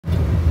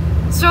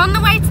So on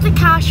the way to the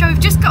car show, we've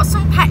just got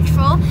some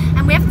petrol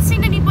and we haven't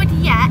seen anybody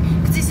yet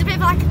because it's a bit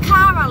of like a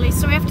car rally,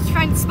 so we have to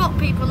try and spot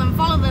people and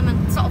follow them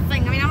and sort of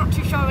thing. I mean, I'm not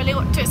too sure really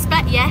what to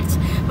expect yet,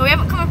 but we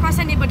haven't come across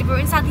anybody, but we're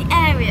inside the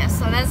area,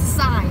 so there's a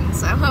sign,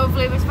 so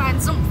hopefully we'll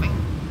find something.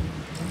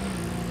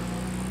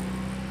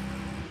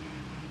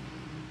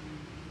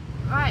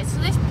 Right, so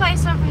this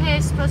place over here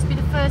is supposed to be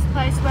the first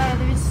place where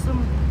there is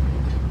some...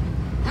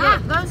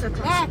 Ah, yeah, those are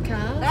classic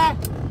cars. There.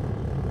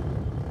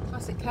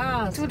 Classic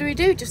cars. So what do we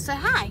do? Just say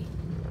hi?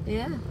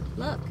 Yeah,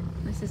 look,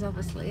 this is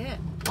obviously it.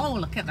 Oh,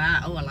 look at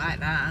that. Oh, I like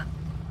that.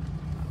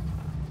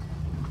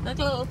 Look,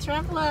 a little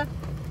traveller.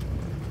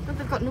 Oh,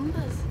 they've got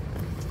numbers.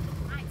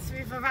 Right, so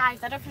we've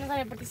arrived. I don't think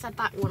anybody said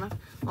that one,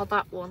 or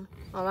that one,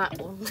 or that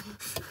one.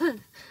 I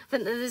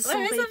think there's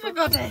some people. Where is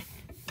everybody?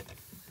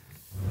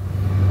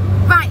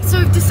 Right, so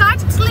we've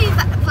decided to leave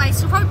that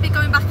place. We'll probably be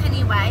going back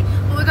anyway,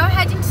 but we're going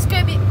heading to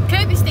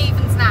Kirby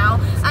Stevens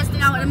now. As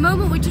now, at the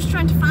moment, we're just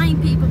trying to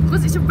find people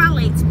because it's a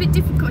rally. It's a bit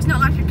difficult. It's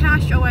not like a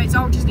car show where it's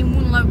all just in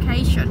one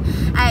location.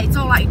 It's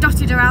all like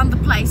dotted around the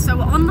place. So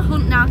we're on the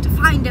hunt now to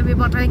find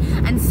everybody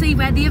and see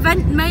where the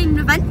main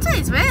event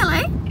is,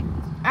 really.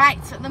 Right,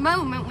 so at the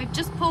moment, we've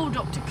just pulled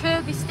up to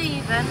Kirby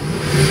Stevens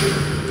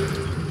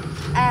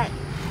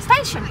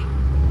station.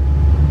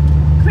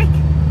 Quick,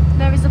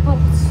 there is a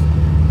bus.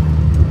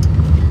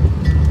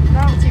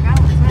 Roundy round,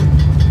 isn't it?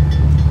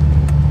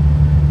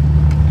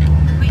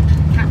 Quick,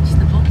 catch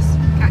the bus.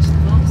 Catch the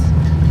bus.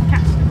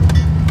 Catch the...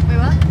 Wait,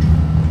 what?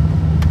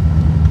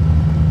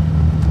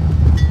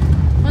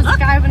 There's a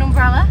guy with an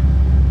umbrella.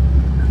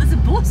 There's a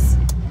bus.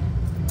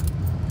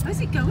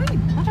 Where's it going?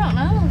 I don't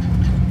know.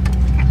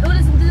 Oh,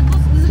 there's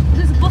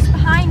a bus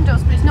behind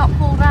us, but it's not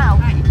pulled out.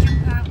 Right, you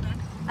jump out then.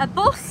 A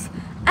bus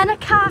and a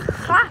car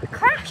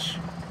crash.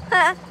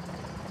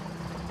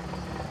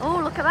 Oh,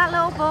 look at that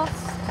little bus.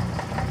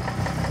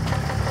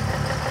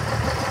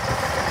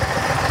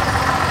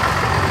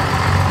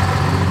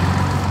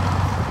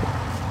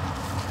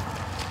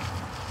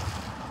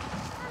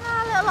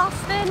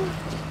 Austin.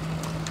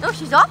 Oh,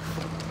 she's off.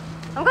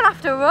 I'm gonna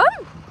have to run.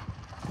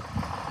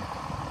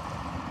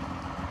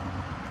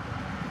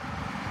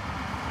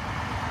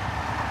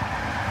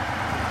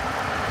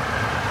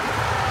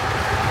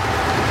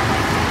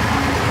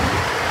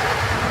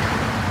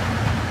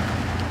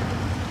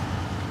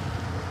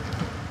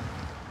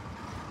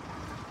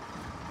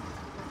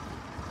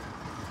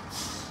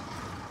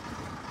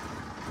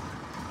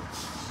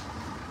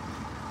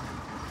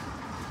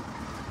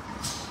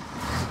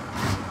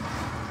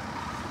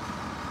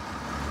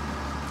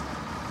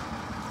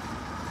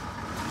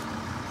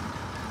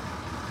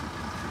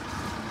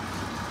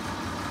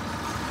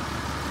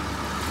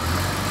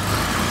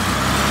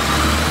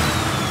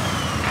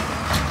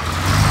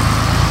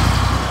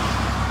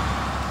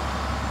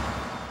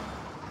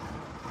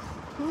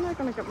 They're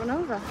gonna get run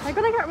over. They're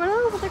gonna get run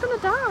over. They're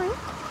gonna die.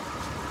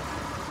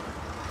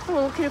 Oh,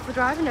 we're looking if the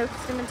driver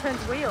noticed him and turned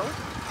the wheel.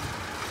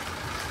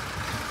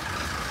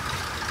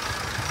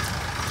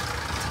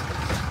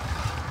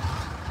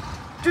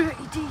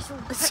 Dirty diesel,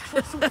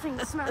 petrol, something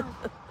smell.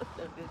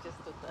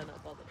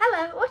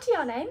 Hello, what are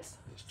your names?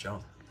 It's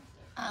John.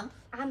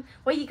 Anne,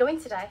 where are you going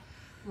today?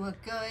 We're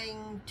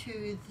going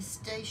to the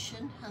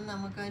station and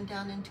then we're going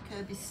down into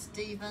Kirby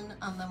Stevens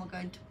and then we're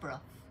going to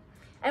Brough.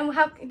 And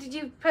how did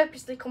you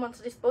purposely come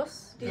onto this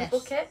bus? Did you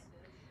book it?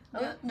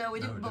 Oh. No,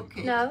 we didn't book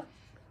it. No.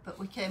 But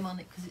we came on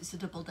it because it's a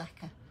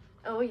double-decker.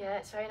 Oh yeah,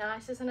 it's very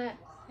nice, isn't it?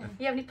 Yeah.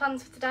 You have any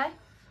plans for today?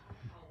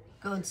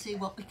 Go and see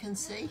what we can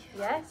see.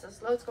 Yes, there's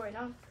loads going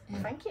on. Yeah.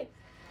 Well, thank you.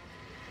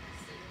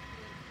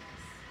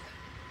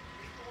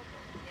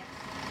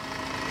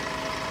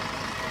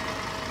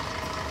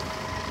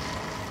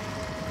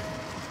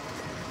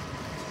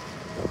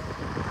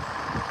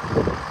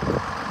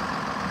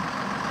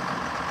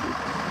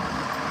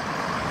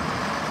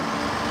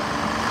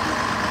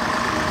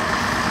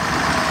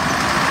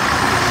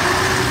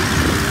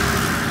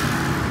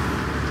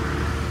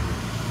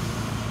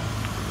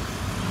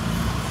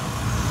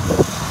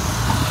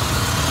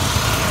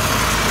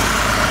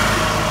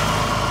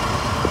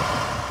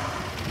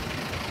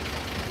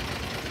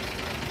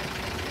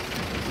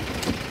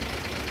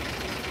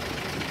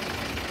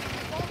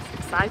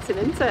 Exciting,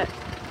 isn't it?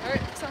 Very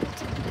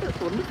exciting.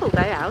 It's a wonderful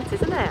day out,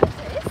 isn't it? It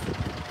is.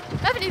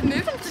 I haven't even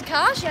moved into the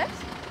cars yet.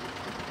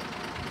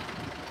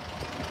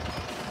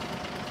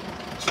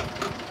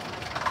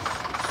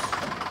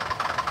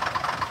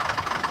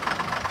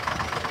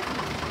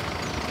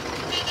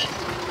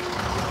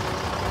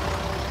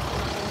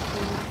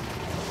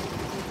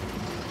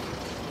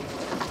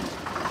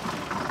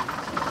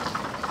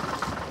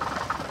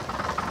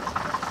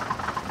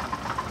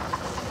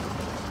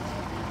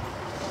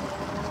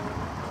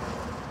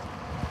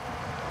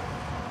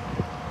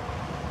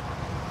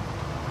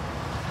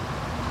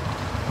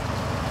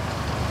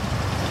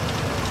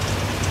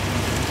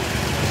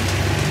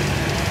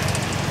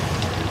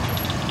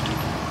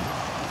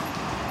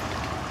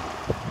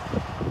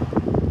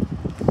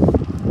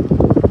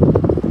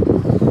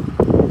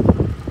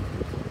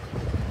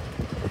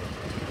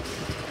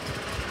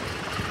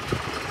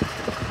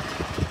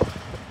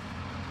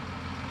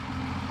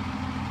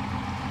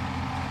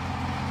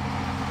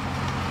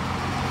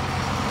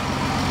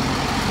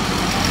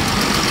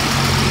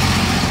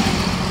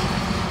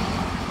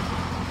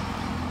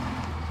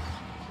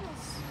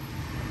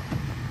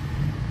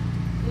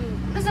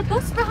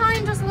 bus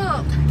behind us,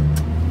 look.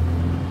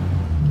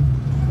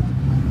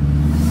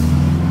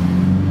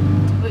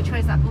 Which way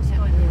is that bus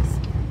going?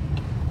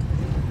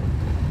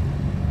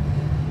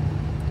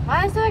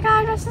 Why is there a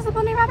guy dressed as a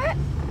bunny rabbit?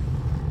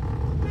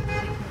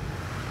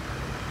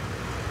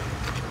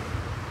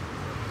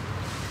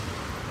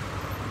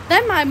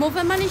 Then my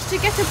mother managed to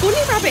get a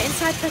bunny rabbit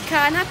inside the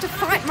car and had to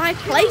fight my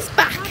place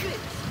back.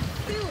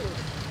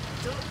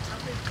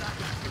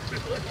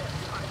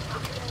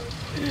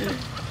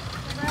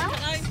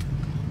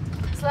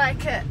 It's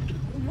like a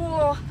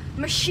war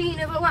machine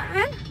of a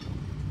wagon.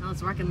 Oh,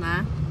 there's a wagon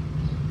there.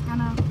 I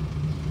know.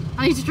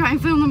 I need to try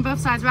and film them both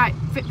sides. Right,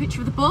 fit picture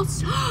of the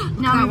bus.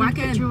 Now I'm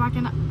wagon. Picture of a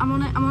wagon. I'm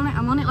on it, I'm on it,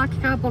 I'm on it like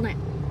a car bonnet.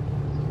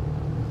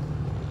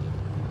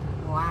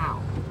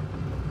 Wow.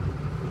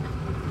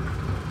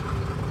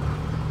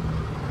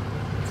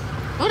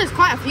 Oh, there's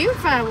quite a few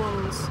fair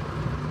ones.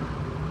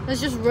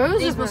 There's just rows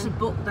These of must them. have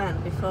booked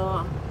then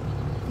before.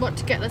 What,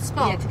 to get the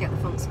spot? Yeah, to get the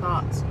front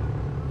spots.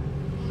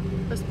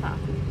 Bus park.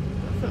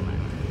 Film it.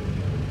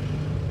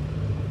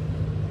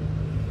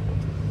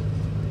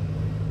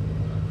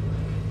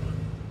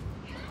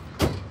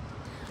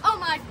 Oh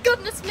my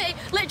goodness me!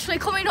 Literally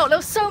coming up, there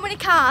were so many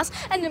cars,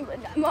 and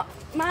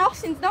my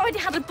Austin's already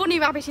had a bunny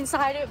rabbit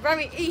inside it,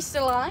 very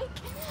Easter-like,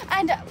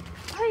 and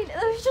I mean,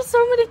 there's just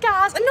so many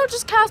cars, and not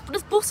just cars, but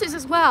there's buses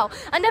as well.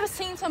 I've never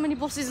seen so many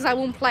buses at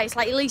one place.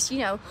 Like, at least, you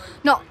know,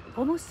 not. I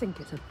almost think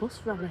it's a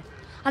bus rally.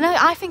 I know.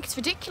 I think it's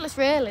ridiculous.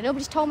 Really,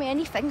 nobody's told me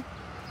anything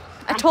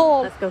at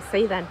all. Let's go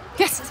see then.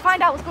 Yes, let's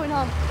find out what's going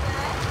on.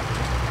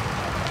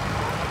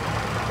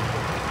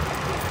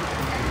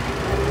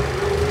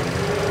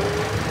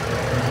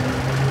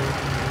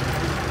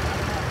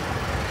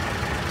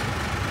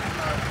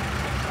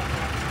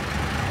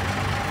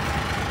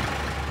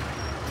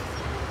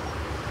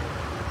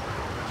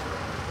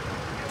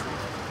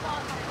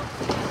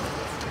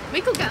 We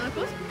could get on a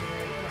bus.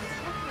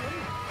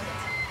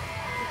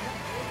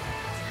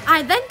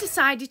 I then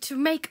decided to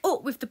make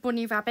up with the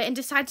bunny rabbit and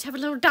decided to have a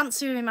little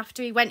dance with him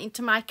after he went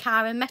into my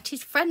car and met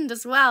his friend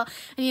as well.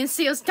 And you can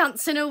see us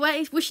dancing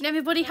away, wishing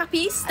everybody happy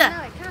Easter.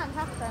 No, it can't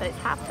happen. It's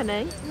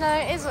happening. No,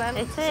 it isn't.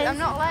 It is. I'm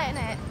not letting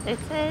it. It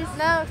is.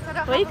 No, I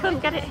don't We have couldn't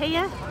get it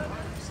here.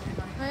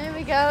 Here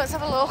we go, let's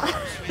have a look.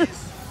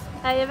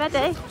 Are you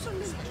ready?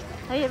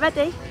 Are you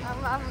ready?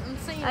 I'm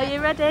seeing Are it.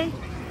 you ready?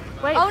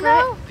 Wait Oh, for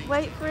no. it.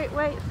 Wait for it.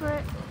 Wait for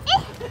it.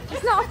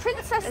 It's not a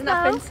princess, It's though.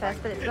 not princess,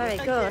 but it's very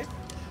good.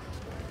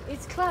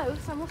 It's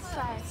close, I must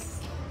say.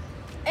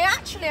 It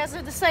actually has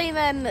the same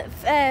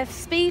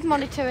speed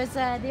monitor as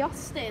the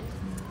Austin,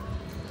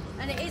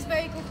 and it is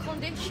very good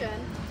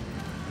condition.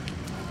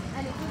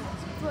 And it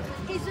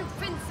isn't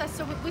princess,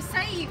 so we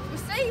save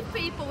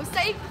people. We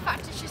save the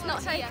fact that she's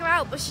not take her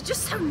out, but she's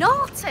just so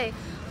naughty.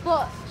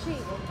 But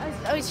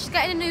she's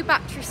getting a new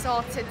battery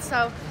sorted,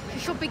 so she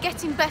should be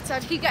getting better. I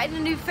keep getting a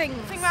new thing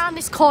around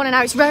this corner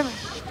now. It's very.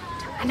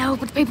 I know,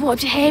 but people want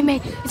to hear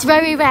me. It's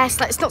very rare,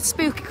 so it's not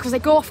spooky because they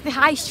go off the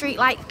high street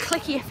like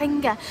click your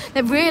finger.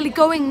 They're really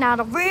going now.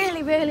 They're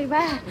really, really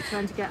rare. We're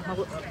trying to get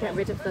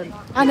rid of them.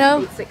 I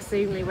know. It's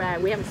extremely rare.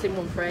 We haven't seen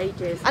one for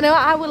ages. I know.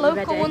 Our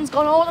local one's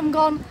gone. All of them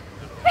gone.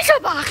 It's a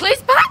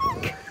Barclays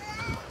Bank.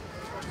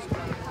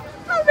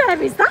 How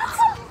rare is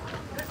that?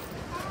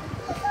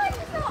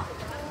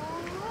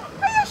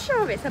 Are you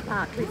sure it's a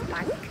Barclays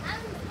Bank?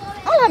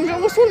 Oh, I'm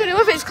just wondering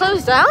if it's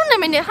closed down. I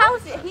mean, how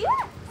is it here?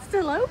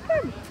 Still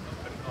open.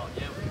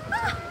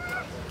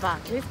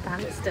 Barclays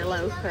Bank's still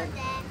open.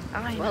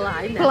 Well,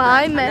 I never.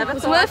 Blimey.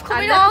 It's worth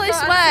coming all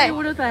this way. See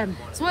one of them.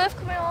 It's worth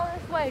coming all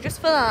this way just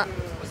for that.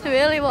 It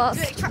really was.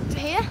 Is it a tractor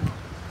here?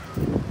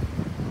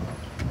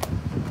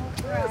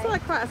 It's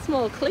like quite a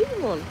small, clean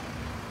one.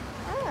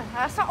 Oh,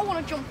 I sort of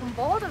want to jump on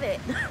board of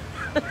it.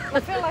 I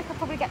feel like I'll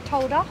probably get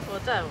towed off.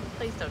 Well, don't.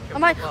 Please don't jump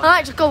I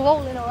might just go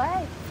rolling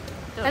away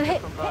Don't and jump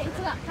hit on board.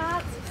 into that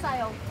card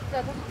sale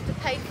that I have to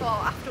pay for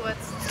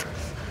afterwards.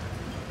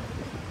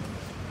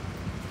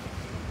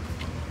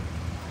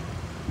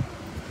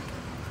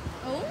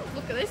 Oh,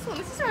 look at this one.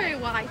 This is very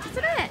white,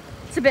 isn't it?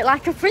 It's a bit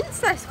like a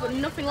princess, but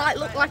nothing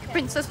look like a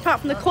princess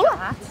apart from the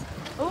colour.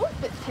 Oh,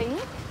 a bit pink.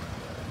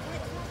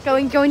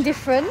 Going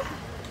different.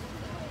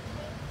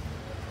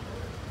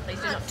 Please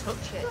do not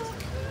touch it.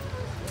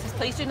 It says,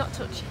 please do not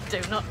touch it.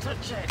 Do not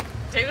touch it.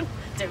 Do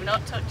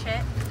not touch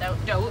it.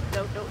 Don't touch it.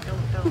 Don't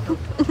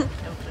touch it.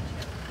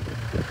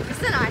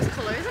 It's a nice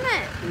colour, isn't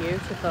it?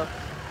 Beautiful. I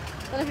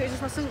don't know if it was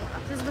just my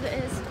sunglasses, but it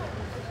is.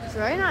 It's a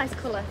very nice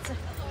colour.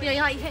 You know,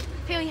 you like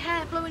feel your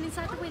hair blowing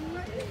inside the wind.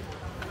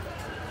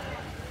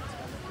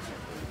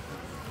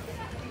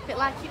 A bit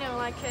like, you know,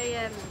 like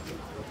a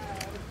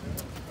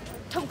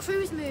Tom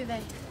Cruise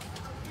movie.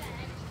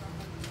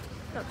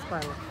 That's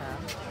quite a car.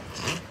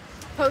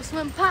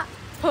 Postman Pat,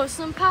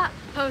 Postman Pat,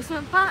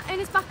 Postman Pat in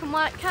his black and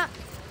white cat.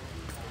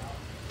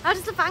 How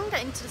does the van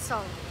get into the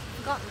song? I've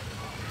forgotten.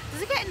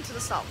 Does it get into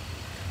the song?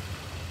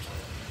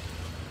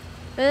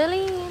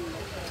 Berlin.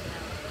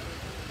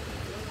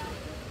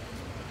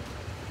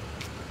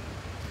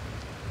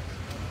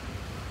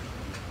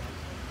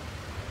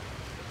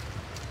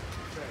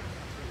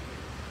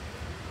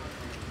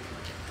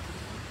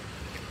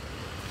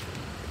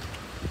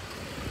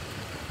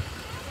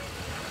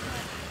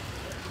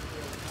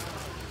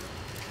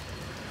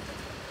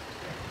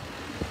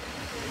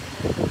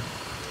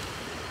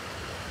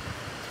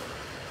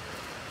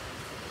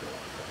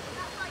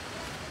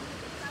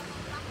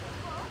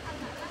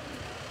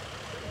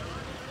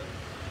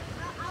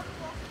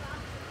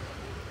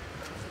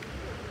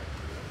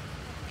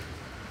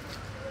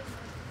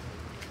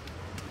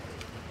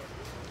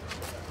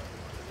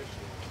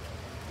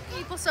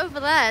 Tiny bus over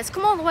there. It's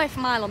come all the way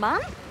from Isle of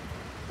Man.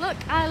 Look,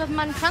 Isle of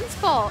Man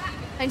Transport.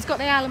 And it's got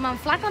the Isle of Man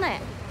flag on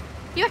it.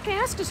 You reckon it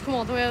has just come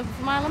all the way over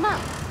from Isle of Man?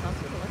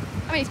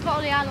 I mean, it's got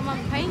all the Isle of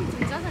Man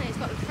paintings, hasn't it? It's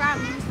got the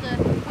trams, the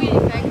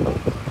wheelie thing.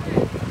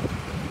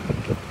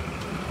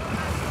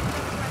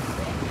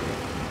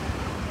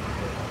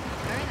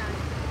 Very nice.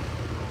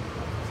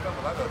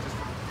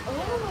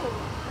 Oh,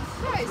 it's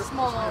very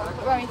small,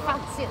 but very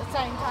fancy at the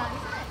same time,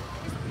 isn't it?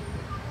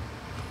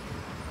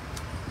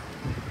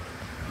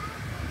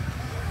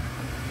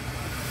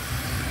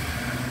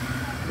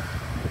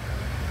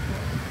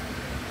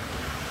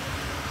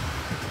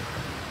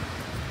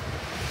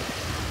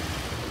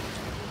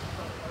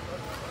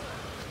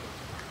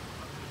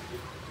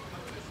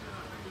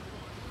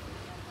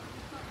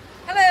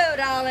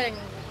 Darling,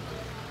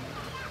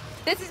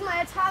 this is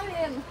my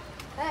Italian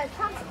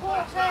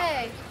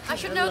transporte. I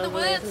should know the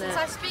words since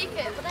I speak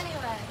it, but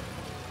anyway.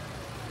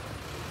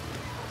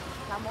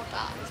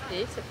 It's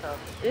beautiful.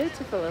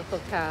 Beautiful little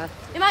car.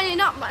 It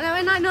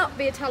might not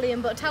be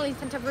Italian, but Italians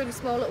tend to have really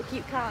small little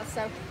cute cars,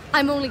 so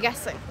I'm only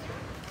guessing.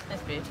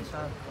 It's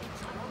beautiful.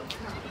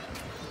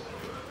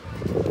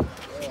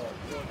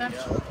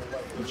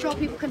 I'm sure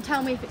people can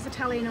tell me if it's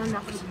Italian or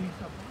not.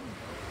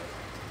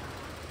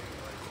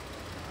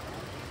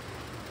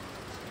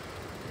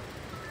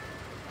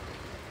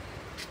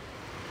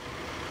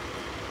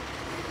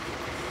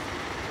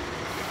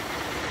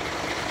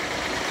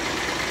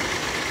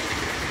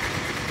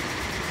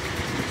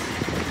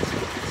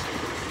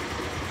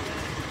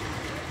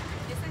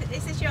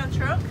 Is this your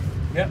truck?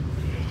 Yep.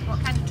 What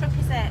kind of truck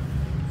is it?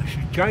 It's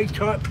a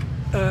J-type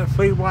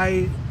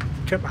freeway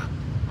tipper.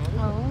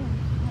 Oh.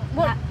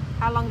 What?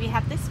 How long have you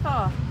had this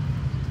for?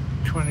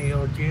 20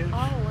 odd years.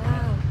 Oh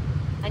wow.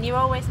 And you're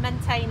always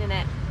maintaining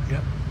it?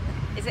 Yep.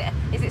 Is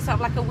it sort of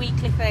like a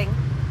weekly thing?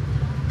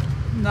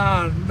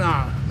 No,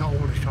 not all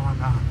the time,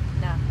 no.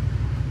 No.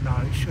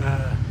 No, it's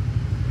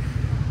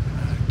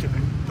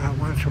different. About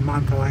once a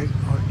month I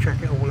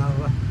check it all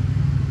over.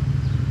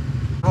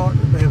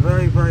 They're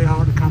very, very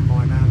hard to come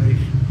by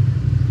nowadays.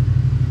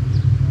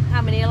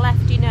 How many are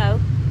left, do you know?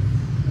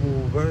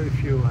 Oh, very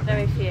few, I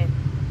Very think.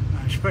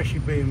 few. Especially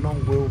being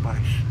long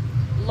wheelbase.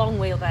 Long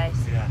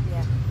wheelbase? Yeah.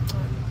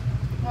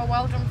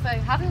 Well done for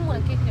having one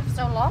and keeping it for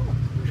so long.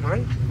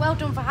 Sorry? Well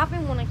done for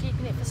having one and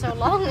keeping it for so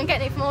long and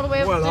getting it from all the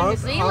way over to New I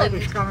Zealand.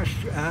 hope it's going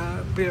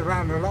to be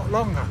around a lot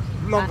longer.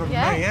 Longer than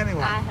Yeah. me,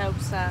 anyway. I hope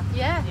so.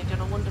 Yeah. You've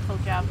done a wonderful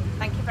job.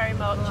 Thank you very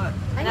much. Right.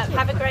 Thank And you.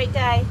 have a great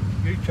day.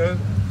 You too.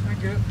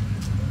 Thank you.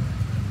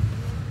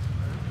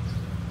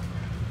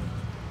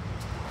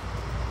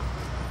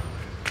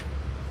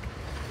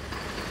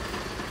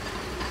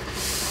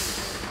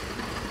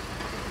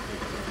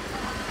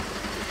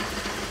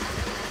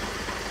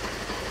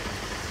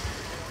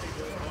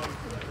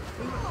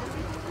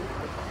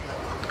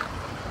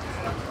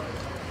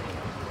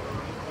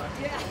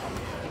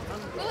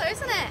 Cool,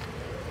 isn't it?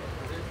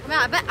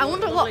 I mean, I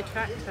wonder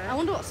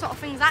what sort of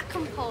things that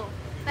can pull.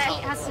 Bet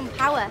it has some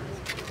power.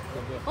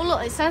 Oh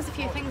look, it says a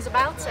few things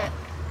about it.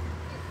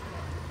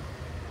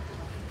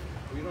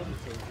 Really?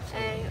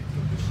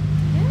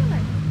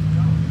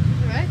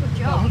 Very good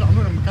job. I'm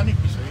not a mechanic,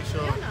 you see,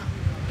 so... You're not?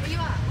 Well, you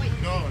are? Wait.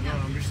 No,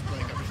 I'm just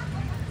like, I'm just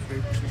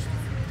focused and stuff.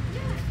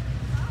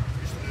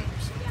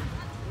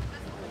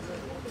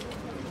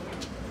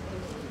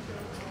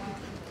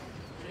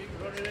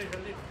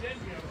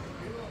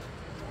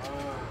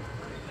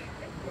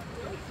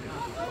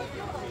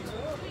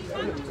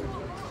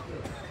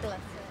 Bless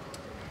it.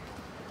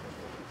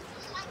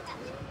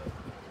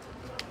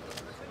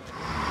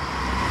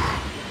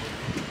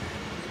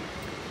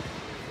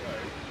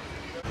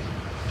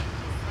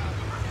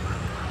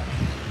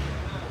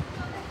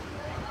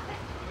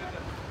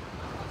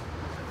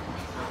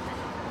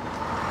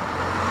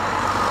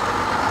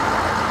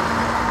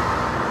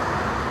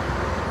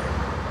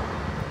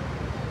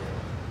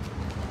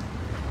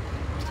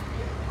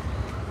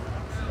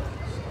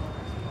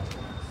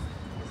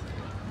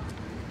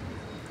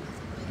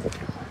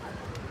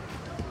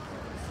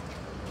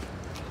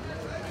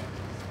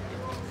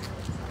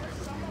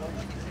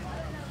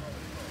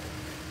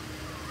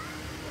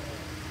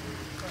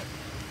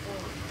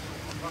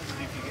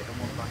 If you get them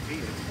one back here,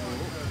 go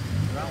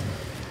round.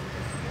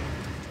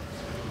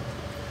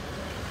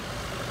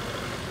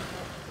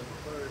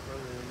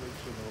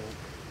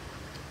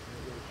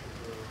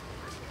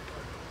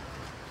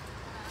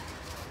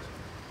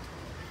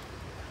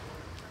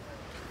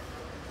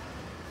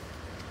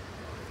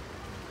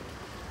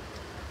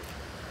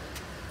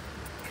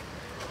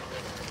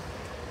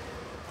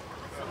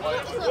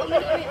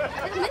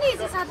 Mini,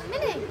 it's a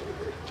mini.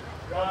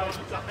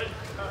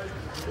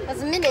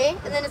 There's a mini, and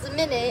then there's a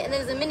mini, and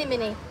then there's a mini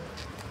mini.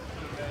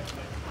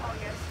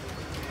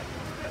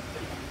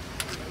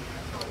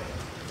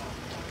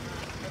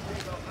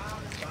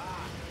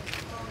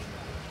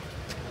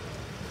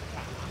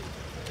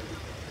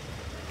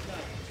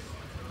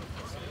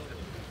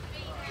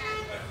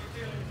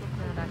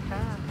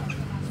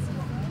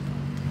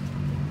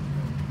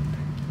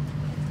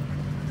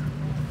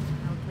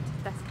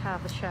 Best car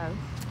of the show.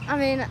 I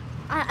mean,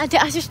 I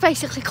just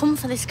basically come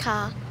for this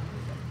car.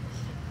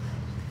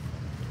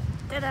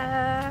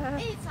 Ta-da!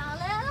 It's our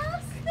little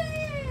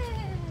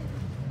Austin!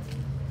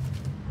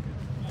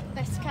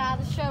 Best car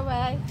of the show,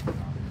 eh? I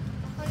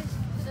was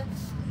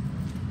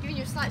giving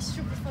you a slight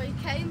struggle before you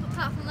came, but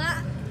apart from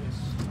that,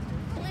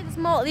 there's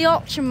more at the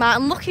auction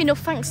mart, and lucky enough,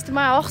 thanks to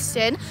my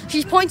Austin,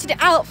 she's pointed it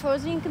out for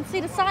us, and you can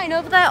see the sign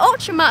over there,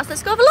 auction marts.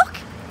 Let's go have a look.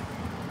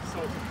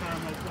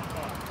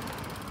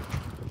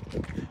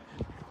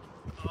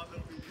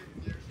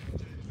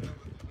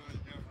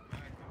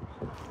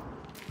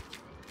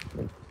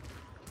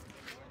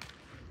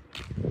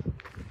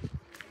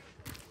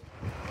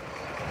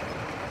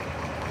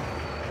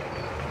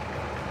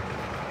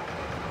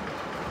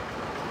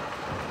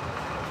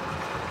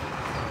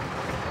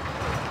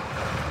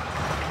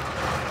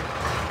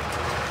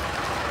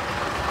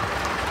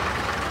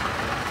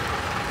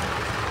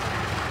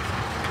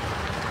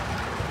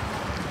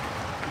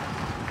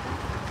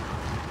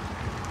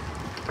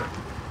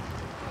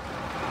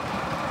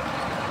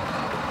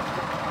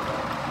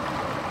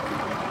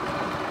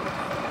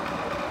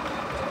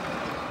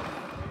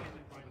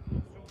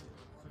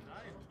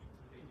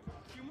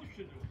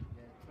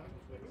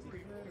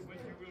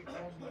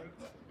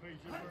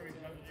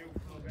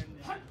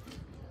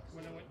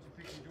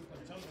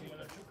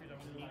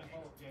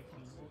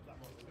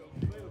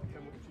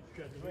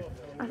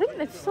 I think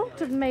they've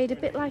sort of made a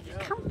bit like a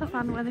camper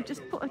van where they've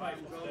just put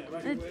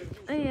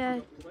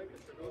a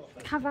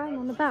caravan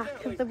on the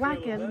back of the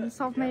wagon and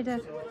sort of made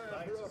a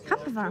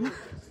camper van.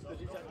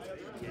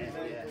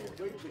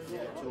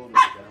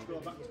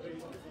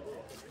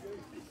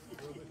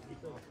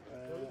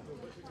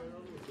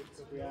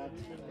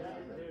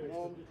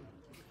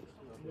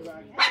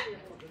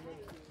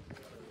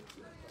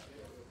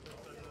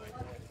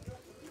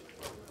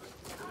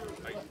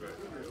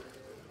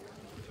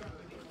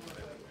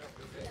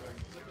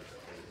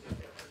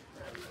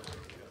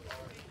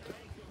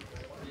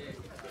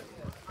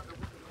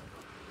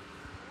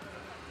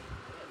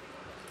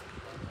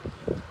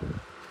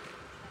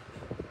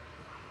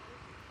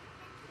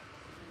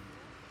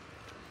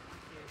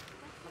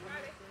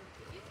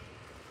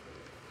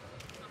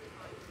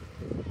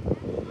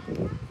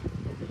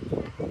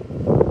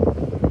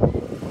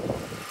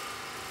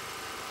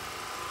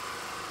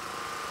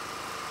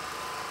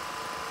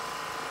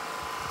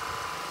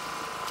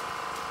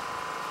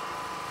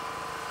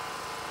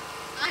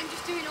 I'm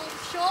just doing all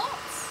the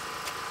shorts.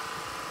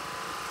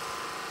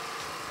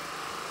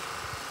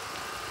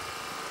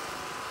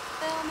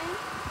 Filming.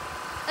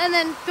 And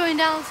then going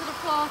down to the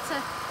floor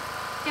to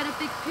get a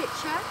big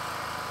picture.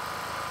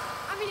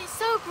 I mean, it's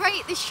so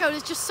great, this show.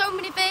 There's just so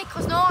many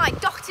vehicles and all like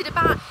dotted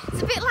about.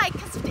 It's a bit like,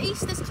 because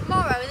Easter's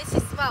tomorrow, and this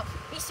is, well,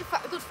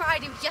 Good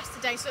Friday was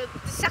yesterday, so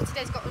the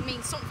Saturday's got to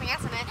mean something,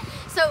 hasn't it?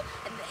 So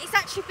it's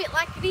actually a bit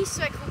like an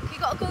Easter egg hunt.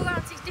 You've got to go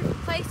around to these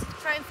different places to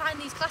try and find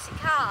these classic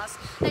cars.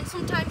 And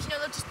sometimes, you know,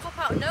 they'll just pop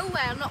out of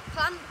nowhere and not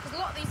planned, because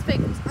a lot of these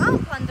vehicles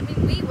aren't planned. I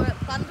mean, we weren't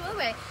planned, were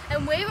we?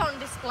 And we're on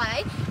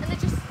display, and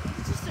there's just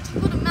such a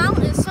good amount,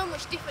 and there's so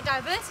much different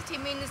diversity. I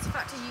mean, there's the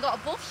fact that you've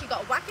got a bus, you've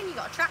got a wagon, you've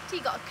got a tractor,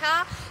 you've got a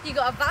car, you've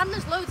got a van.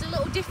 There's loads of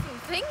little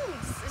different things.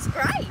 It's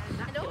great.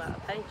 I know what a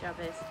paint job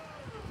is.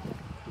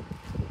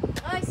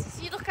 Oh,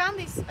 so you look around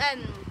these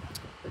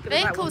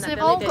vehicles, and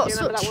they've all got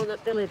such. That one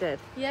that Billy did?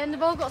 Yeah, and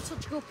they've all got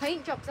such good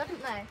paint jobs,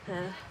 haven't they?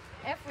 Yeah.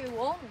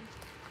 Everyone.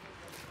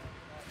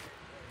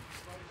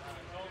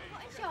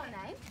 What is your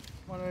name?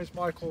 My name is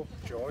Michael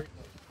Joy.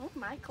 Oh,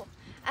 Michael.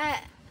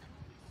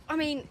 I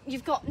mean,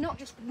 you've got not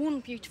just one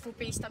beautiful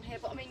beast on here,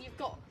 but I mean, you've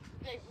got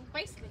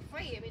basically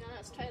three. I mean, I know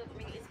it's a trailer,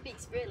 but I mean, it's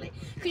beasts, really.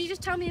 Could you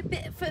just tell me a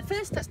bit?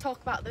 First, let's talk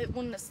about the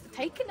one that's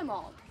taking them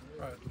all.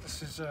 Right,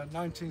 this is a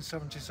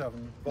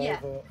 1977 Yeah.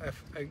 Volvo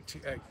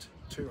F88,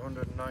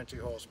 290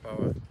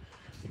 horsepower,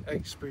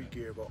 8-speed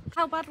gearbox.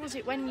 How bad was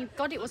it when you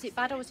got it? Was it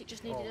bad, or was it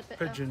just needed a bit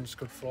Pigeons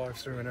could fly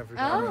through in every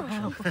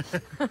Oh.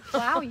 direction.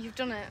 Wow, you've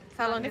done it.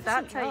 How long did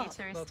that take you Magnificent to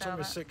That restore took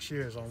me that? 6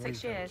 years on 6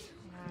 weekends. years?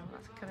 Wow,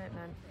 that's a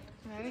commitment.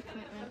 Very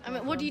commitment. I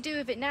mean, what do you do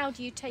with it now?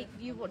 Do you take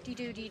what do you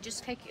do? Do you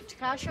just take it to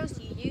car shows?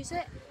 Do you use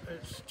it?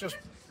 It's just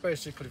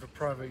basically for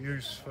private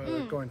use, for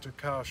going to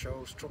car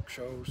shows, truck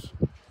shows,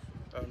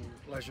 and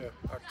leisure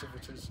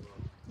activities.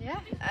 Yeah.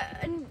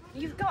 And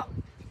you've got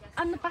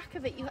on the back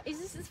of it. Is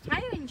this a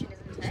fire engine,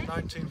 isn't it?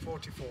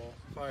 1944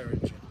 fire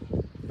engine,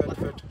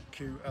 Bedford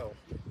QL.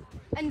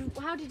 And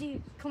how did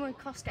you come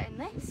across getting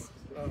this?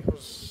 That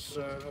was,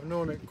 I've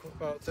known it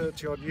about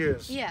 30 odd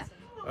years. Yeah.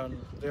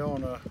 And the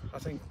owner, I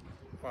think,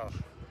 well,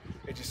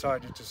 he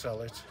decided to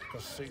sell it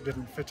because it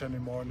didn't fit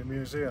anymore in the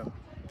museum.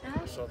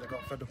 Oh. So they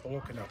got fed up of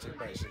looking at it,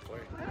 basically.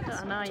 I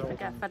don't know, you Told could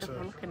get him fed up to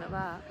of looking at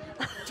that.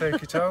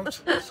 Take it out.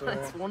 So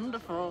That's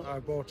wonderful. I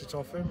bought it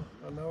off him,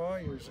 and now I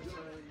use it.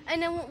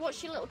 And then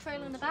what's your little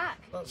trailer in the back?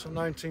 That's a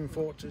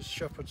 1940s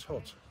shepherd's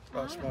hut.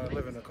 That's my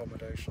living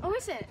accommodation. Oh,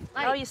 is it?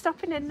 Oh, you're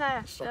stopping in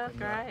there? Stopping Oh,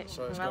 there. great.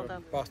 So it's Well got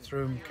done. a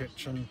bathroom,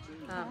 kitchen,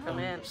 Oh,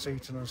 brilliant.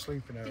 seating and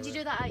sleeping area. Did you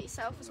do that out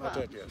yourself as well?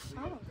 I did, yes.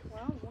 Oh,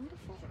 wow,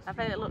 wonderful. I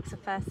bet it looks a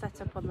fair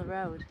setup on the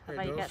road. I It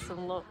bet you does. get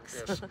some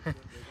looks. Yes.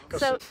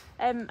 So,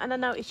 and I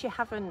noticed you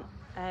haven't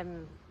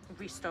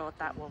restored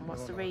that one.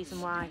 What's the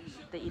reason why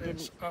that you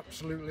It's didn't?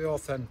 absolutely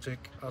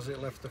authentic as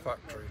it left the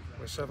factory.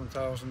 We're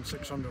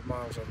 7,600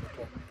 miles on the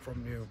clock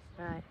from new.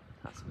 Right,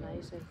 that's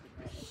amazing.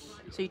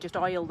 So you just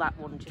oil that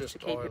one just to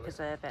keep oil it,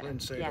 preserve it.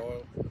 Linseed Yeah.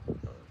 oil.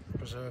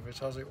 Preserve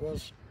it as it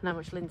was. And how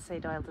much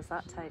linseed oil does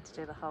that take to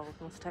do the whole?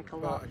 Must take a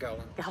lot. About a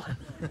gallon.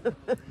 Gallon.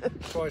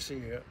 Twice a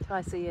year.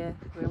 Twice a year.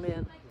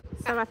 Brilliant.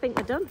 So I think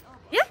we're done.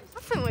 Yeah, I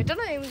think we're done.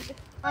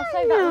 I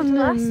say that Hang one on to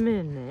a last.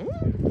 minute.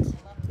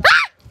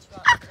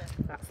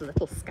 That's a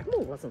little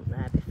scammel, wasn't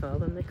there before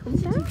when they come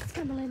down?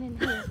 Scammering in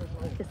here.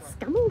 Just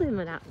scammeled him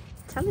without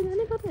telling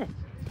anybody.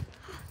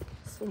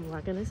 Some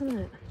wagon, isn't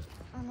it?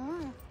 I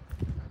know.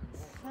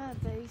 Fair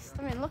beast.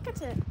 I mean, look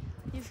at it.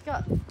 You've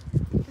got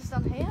just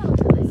on here.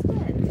 Look at this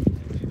bit.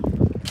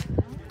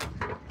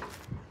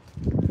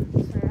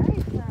 It's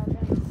alright, fair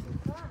beast.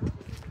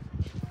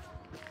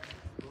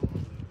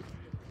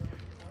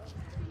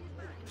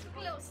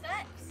 Little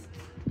steps.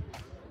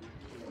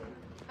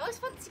 I always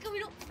fancy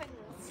going up things.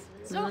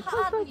 So No,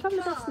 hard when you probably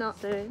can't. best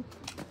not doing.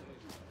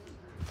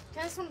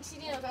 I just want to,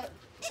 go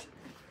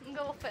and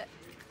go up it.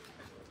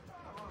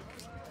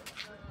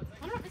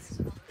 I wonder what this is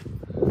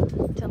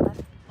for. Till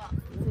then. What?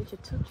 Why did you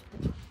touch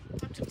it?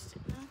 I touched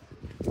it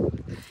now.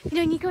 You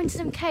know, when you go into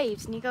some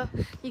caves and you go.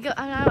 And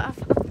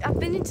I've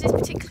been into this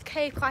particular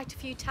cave quite a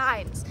few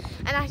times,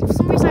 and for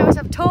some reason I always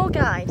have a tour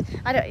guide.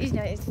 I don't,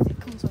 it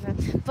comes with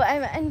it. But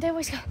and they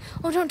always go,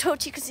 oh, don't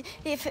touch it because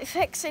if it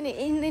affects in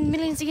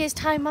millions of years'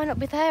 time, might not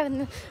be there.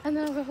 And then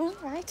I go, oh,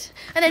 right.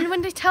 And then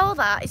when they tell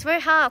that, it's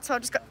very hard, so I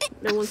just go.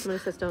 No, once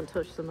somebody says don't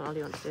touch them, all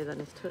you want to do then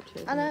is touch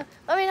it. And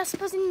I mean, I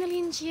suppose in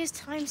millions of years'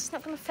 time, it's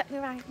not going to affect me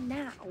right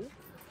now.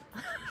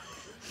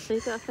 So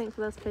you've got to think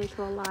for those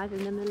people alive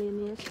in a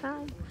million years'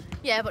 time.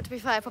 Yeah, but to be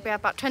fair, I probably have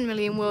about 10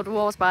 million world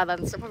wars by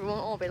then, so probably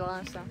won't all be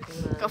alive, so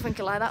No. got to think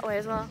it like that way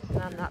as well.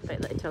 And that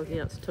bit that he tells you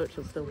not to touch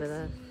will still be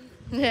there.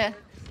 Yeah.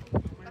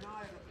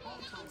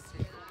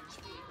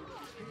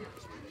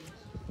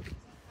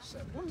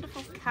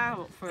 Wonderful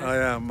car up for us. I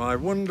am. My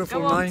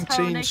wonderful Go on,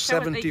 Tony,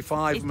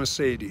 1975 It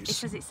Mercedes.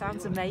 says it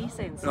sounds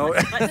amazing. So No.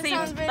 let's see,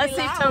 sounds really let's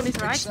see if loud.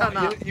 Tony's right or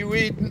not. You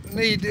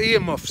need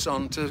earmuffs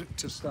on to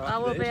start I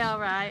will this. be all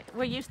right.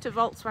 We're used to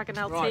Volkswagen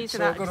LTs Right, so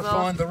without I've got to exhaust.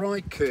 find the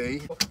right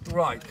key.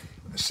 Right.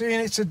 Seeing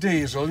it's a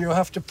diesel, you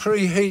have to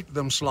preheat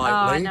them slightly.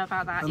 Oh, I know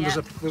about that, And yeah.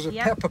 there's a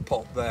Yeah. pepper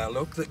pot there,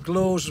 look, that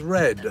glows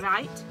red.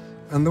 Right.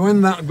 And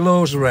when that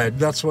glows red,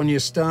 that's when you Oh,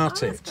 start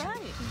that's it. great.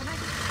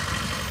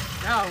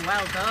 Oh,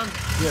 well done.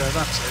 Yeah,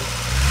 that's it.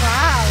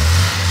 Wow.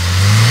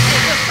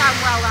 It does sound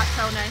well, that,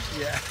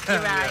 Tony. Yeah.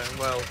 You're right. Yeah,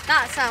 well,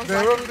 That sounds they're,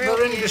 like a real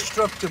they're view.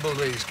 indestructible,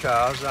 these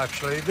cars,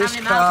 actually. This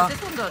many car, miles has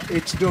this one done?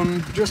 it's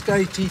done just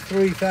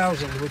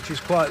 83,000, which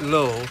is quite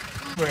low.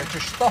 Where to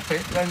stop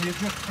it, then you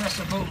just press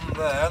a button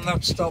there, and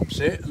that stops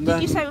it. And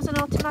Did you say it was an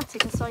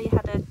automatic? I saw you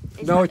had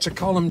a... No, it's a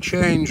column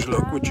change,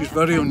 look, which is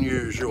very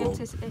unusual. It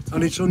is.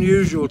 And it's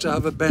unusual to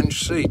have a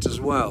bench seat as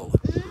well,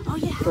 Oh,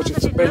 yeah. because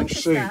it's a bench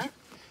seat.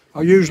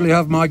 I usually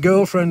have my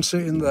girlfriend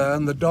sitting there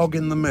and the dog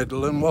in the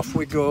middle, and off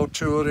we go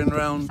touring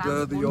around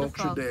Sounds the wonderful.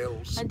 Yorkshire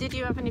Dales. And did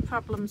you have any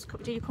problems?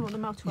 Did you come up the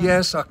motorway?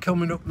 Yes, I'm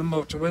coming up the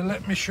motorway.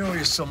 Let me show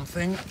you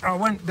something. I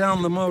went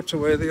down the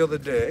motorway the other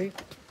day,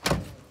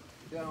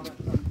 down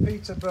at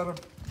Peterborough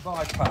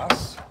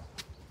bypass.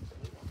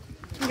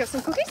 You got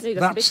some cookies? You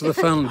got some That's the biscuits?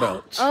 fan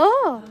belt.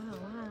 Oh.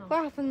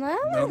 What happened there?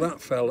 Now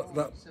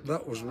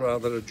that was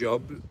rather a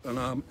job, and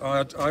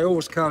I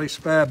always carry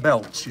spare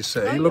belts. You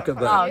see, look at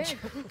that.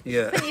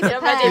 Yeah. You're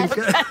ready.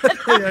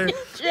 Yeah.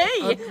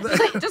 Gee,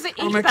 does it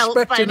I'm eat belts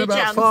by expecting any about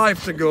chance?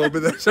 5 to go by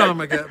the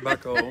time I get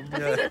back home.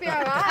 Yeah. It'll be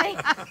alright,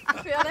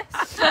 to be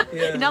honest. Yeah,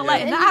 You're not yeah.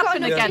 letting And that you've got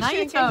happen enough again, tissue are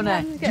you, in case Tony?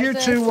 one Do gets you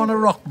dirty. two want a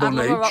rock I bun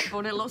love a rock each?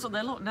 bun. It looks,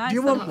 they look nice. Do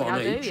you they want look- one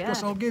I do, each? yeah.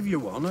 Because I'll give you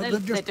one.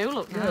 They do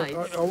look nice.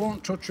 I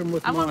won't touch them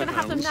with I'm my not going to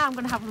have them hands. now. I'm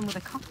going to have them with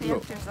a coffee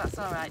Look. after, if that's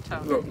all right,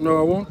 Tony. Look, no,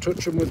 I won't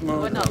touch them with my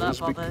We're not that hands.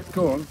 bothered.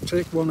 Go on,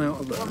 take one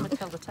out of One there.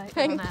 Matilda, take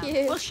Thank one out.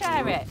 you. We'll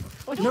share it.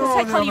 We'll just No,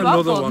 take I'll all have your rock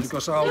another one buns.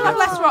 because I'll You'll have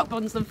get... less rock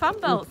buns than fan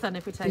belts then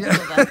if we take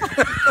another.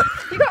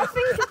 You got to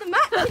think of the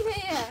match in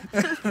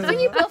here. When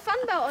you put a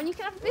fan belt on, you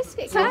can have a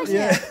biscuit, can't you?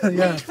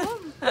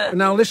 Yeah.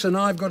 Now listen,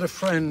 I've got a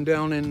friend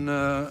down in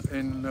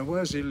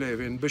where's he live?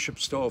 In Bishop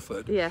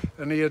Stortford. Yeah.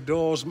 And he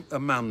adores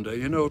Amanda.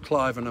 You know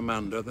Clive and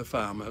Amanda, the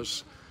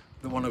farmers,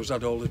 the one who's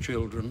had all the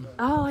children.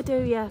 Oh, I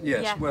do, yeah.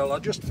 Yes. Yeah. Well, I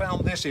just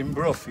found this in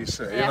Brough, you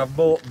see, and Yeah. I've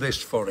bought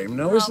this for him.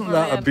 Now, isn't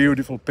that a brilliant.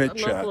 beautiful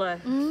picture?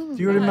 Lovely. Do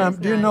you remember?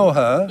 Do you know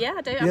her? Yeah,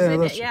 I do. I've Yeah, seen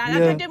that's- it. Yeah,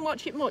 yeah. I didn't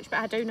watch it much, but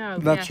I do know.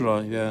 That's yeah.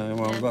 right. Yeah.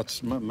 Well, Yeah.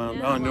 that's man.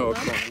 Yeah, I know well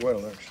her quite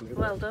well, actually.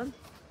 Well done.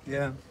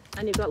 Yeah.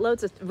 And you've got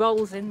loads of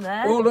rolls in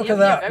there. Oh, look You're at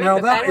that. very Now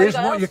prepared. that is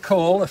what you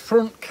call a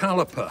front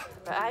caliper.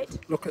 Right.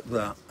 Look at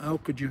that. How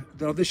could you?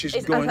 Now this is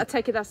Is, going. I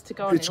take it that's to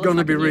go on. It's It going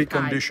to looks be like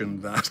a new pipe.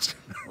 reconditioned. That.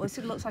 Well,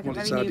 it looks like Well, a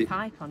it's very new added-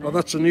 pipe on it. Oh,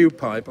 that's a new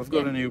pipe. I've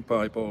got Yeah. a new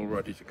pipe all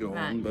ready to go on,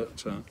 Right.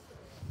 but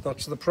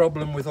That's the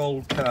problem with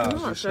old cars.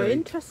 Oh, that's you very see.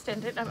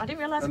 interesting. I didn't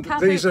realise a And car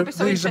these boot are could be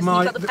so these are interesting.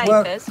 my You've got the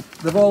well, papers.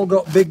 they've all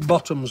got big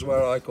bottoms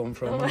where I come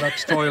from, and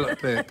that's toilet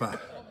paper.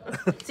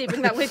 So you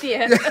bring that with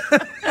you.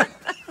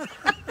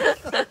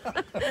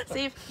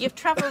 So you've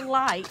travelled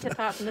light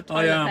apart from the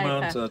I toilet am, paper.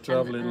 aren't I?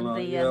 Travelling and light.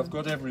 the, Yeah, I've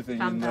got everything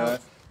in there.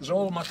 handhelds. There's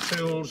all my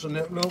tools and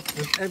look,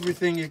 there's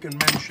everything you can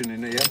mention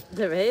in here.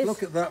 There is.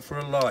 Look at that for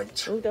a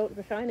light. Oh, don't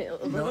refine it.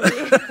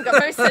 You've got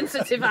very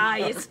sensitive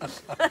eyes.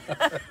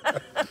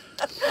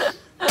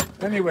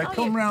 Anyway,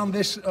 come round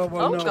this. Oh,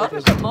 well, Oh no, God,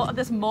 we've got more.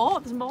 There's more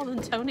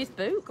than Tony's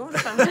boot. Go on,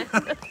 find it.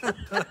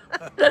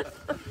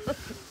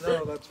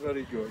 no, that's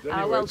very good.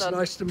 Anyway, well it's done.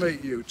 nice to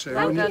meet you too.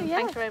 Well And done.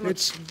 Thank you very much.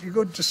 It's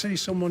good to see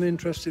someone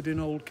interested in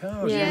old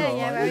cars. Yeah, you know,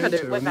 yeah, like very you good.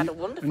 two, We've had a and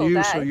wonderful you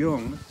day. so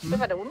young. We've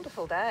had a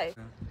wonderful day.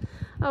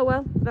 Oh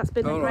well, that's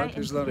been a All great right,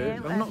 is that it?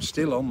 interview. I'm not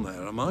still on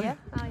there, am I? Yeah.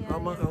 Oh, yeah,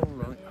 Am I? yeah. All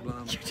right.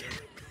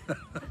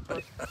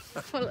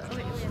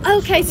 blimey.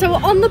 Okay, so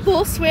we're on the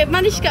bus. We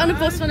managed to get on a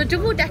bus on a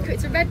double decker.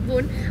 It's a red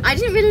one. I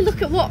didn't really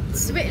look at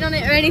what's written on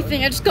it or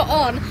anything. I just got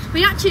on.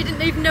 We actually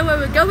didn't even know where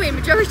we're going.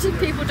 Majority of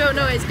people don't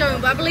know where it's going,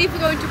 but I believe we're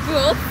going to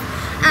Brough.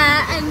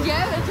 And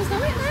yeah, we're just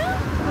on it now.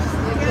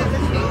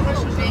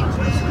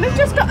 We've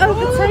just got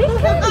overtaken.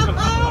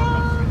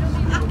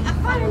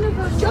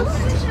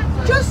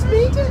 Just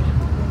beat it.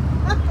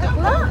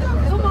 Come on.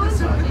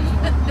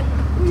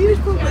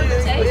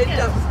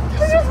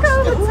 We just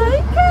got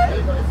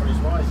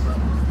overtaken.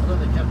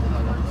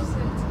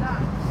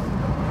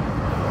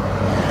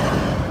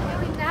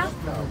 Now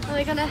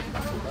we're gonna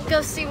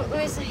go see what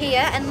there is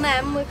here, and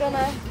then we're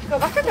gonna go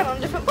back again on a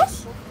different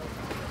bus.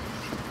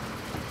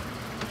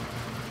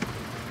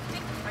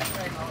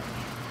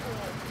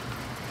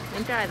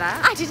 Enjoy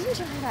that. I did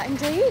enjoy that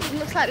indeed. It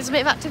looks like there's a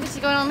bit of activity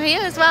going on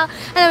here as well,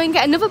 and then we can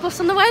get another bus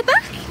on the way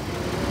back.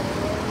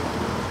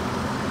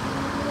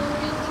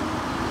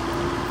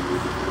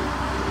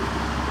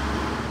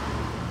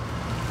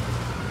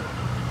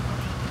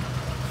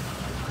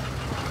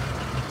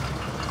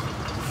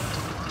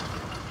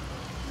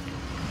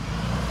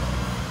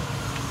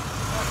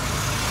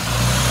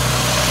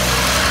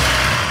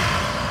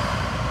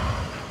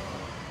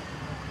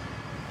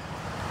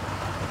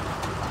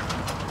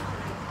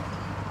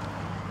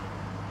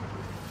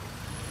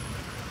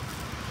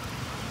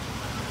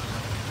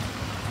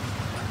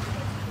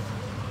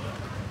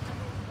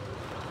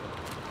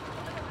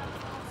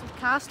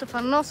 Car stuff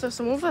and also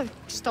some other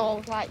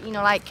stalls like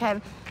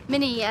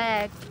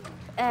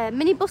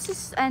mini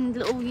buses and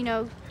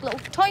little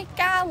toy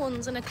car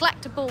ones and a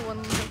collectible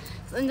ones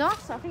and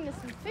also I think there's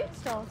some food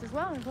stalls as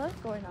well as well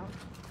going on.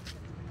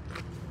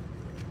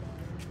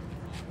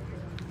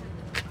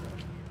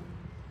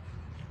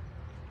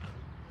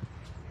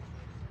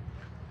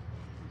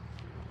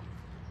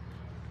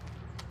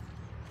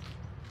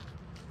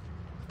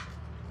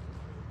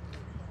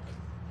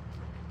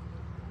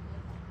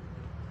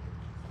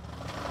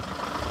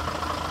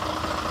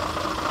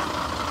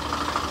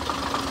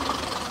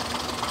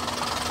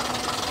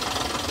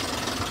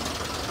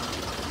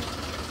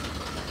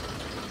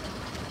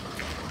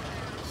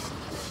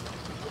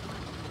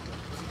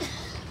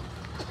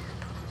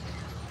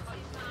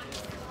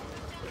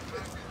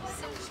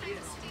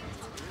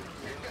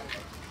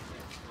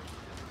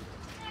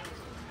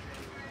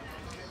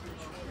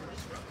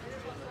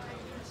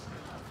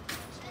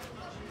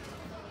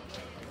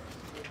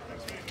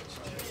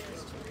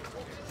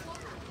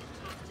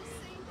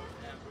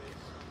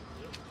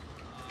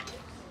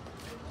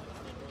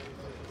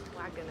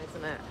 Wagon,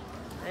 isn't it?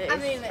 It I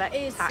is mean, it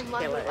is some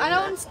spectacular.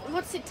 I isn't don't. it?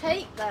 What's it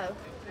take though?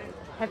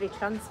 Heavy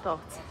transport.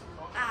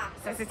 Ah,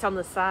 Says it on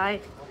the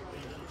side.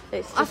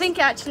 It's just, I think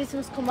it actually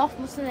must come off,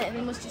 mustn't it? And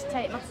they must just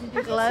take massive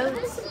big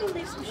loads.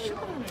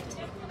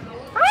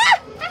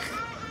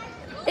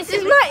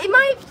 It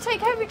might take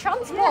heavy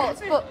transport,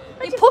 but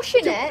you're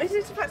pushing it. Is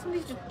it the fact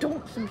somebody's just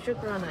dumped some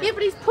sugar on it? Yeah,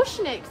 but he's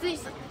pushing it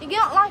because you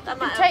can't like That it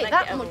might can take make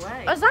that it much.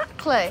 overweight.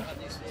 Exactly.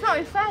 It's not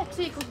very fair because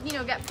you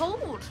could, get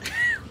pulled.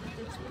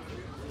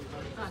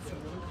 That's a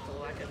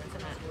wonderful wagon,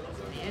 isn't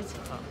it? It's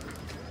beautiful.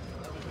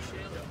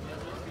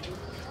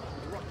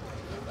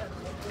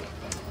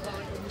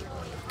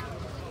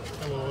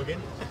 Hello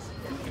again.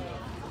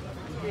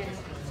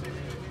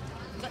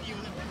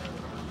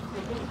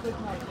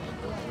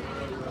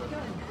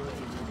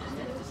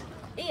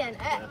 Ian,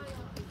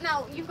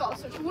 now you've got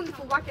such a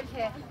wonderful wagon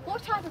here.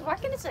 What type of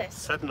wagon is this?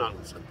 Seddon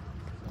Atkinson.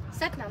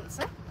 Said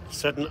Nancy.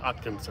 Seddon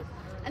Atkinson.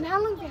 And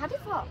how long have you had it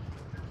for?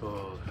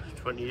 Oh,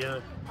 20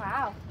 years.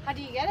 Wow. How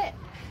do you get it?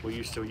 We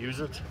used to use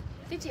it.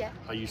 Did you?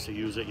 I used to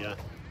use it, yeah.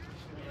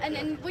 And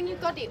then when you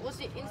got it, was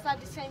it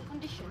inside the same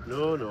condition?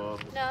 No. No?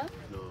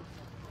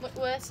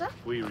 Worse?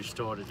 We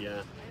restored it,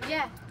 yeah.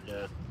 Yeah.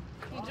 Yeah.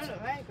 You've done a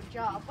very good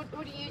job. What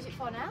do you use it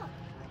for now?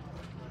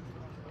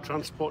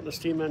 Transporting a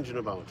steam engine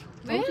about.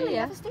 Really? You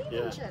have a steam Yeah.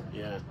 engine?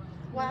 Yeah.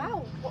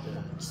 Wow.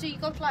 So you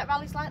go to like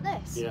rallies like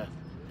this? Yeah.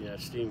 Yeah.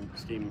 Steam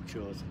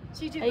shows.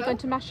 So you do Are you go? going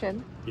to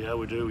Masham? Yeah,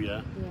 we do,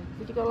 yeah. Yeah.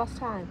 Did you go last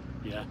time?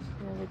 Yeah.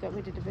 Yeah,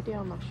 we did a video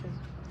on Masham.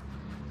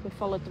 We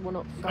followed the one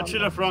up from. Catch you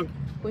there, Frank.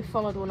 We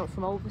followed one up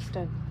from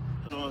Ulverston.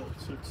 No,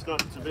 it's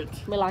not. It's a bit.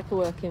 We like a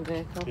working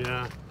vehicle.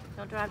 Yeah.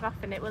 Don't drive off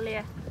in it, will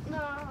you? No,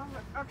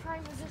 I'll try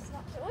and resist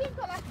that. Oh, you've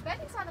got like a bed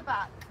inside the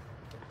back.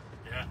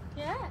 Yeah.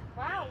 Yeah.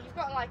 Wow, you've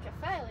got like a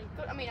fairly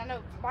good. I mean, I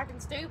know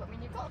wagons do, but I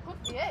mean, you've got a good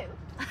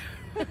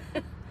view.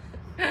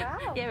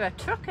 Wow. You're a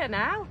trucker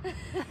now.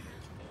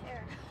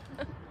 Yeah.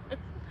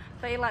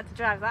 But you like to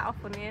drive that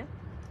off, wouldn't you?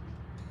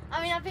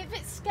 I mean, I'd be a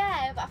bit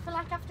scared, but I feel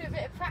like after a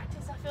bit of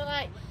practice, I feel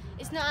like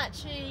it's not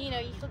actually, you know,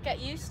 you could get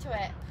used to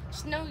it.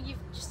 Just know you've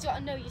just got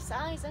to know your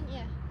size, haven't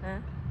you? Huh?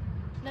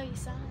 Know your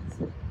size.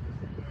 Wow.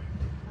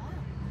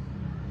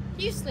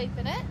 You sleep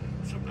in it?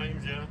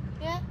 Sometimes, yeah.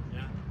 Yeah.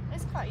 Yeah.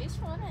 It's quite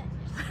useful, isn't it?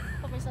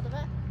 Just put me inside of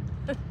it.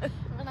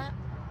 Run out.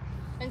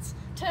 And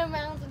turn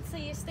around and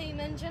see your steam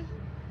engine.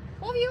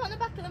 What have you got on the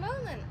back at the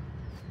moment?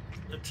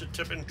 It's a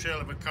tipping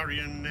trailer for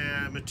carrying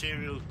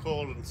material,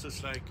 coal and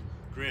such like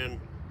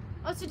grain.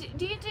 Oh, so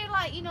do you do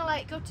like, you know,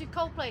 like go to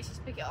coal places,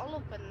 pick it all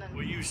up and then...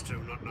 We used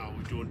to, not now.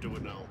 We don't do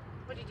it now.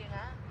 What do you do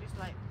now? Just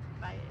like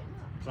buy it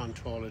in? Plant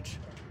haulage,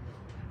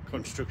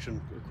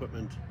 construction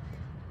equipment.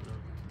 Yeah.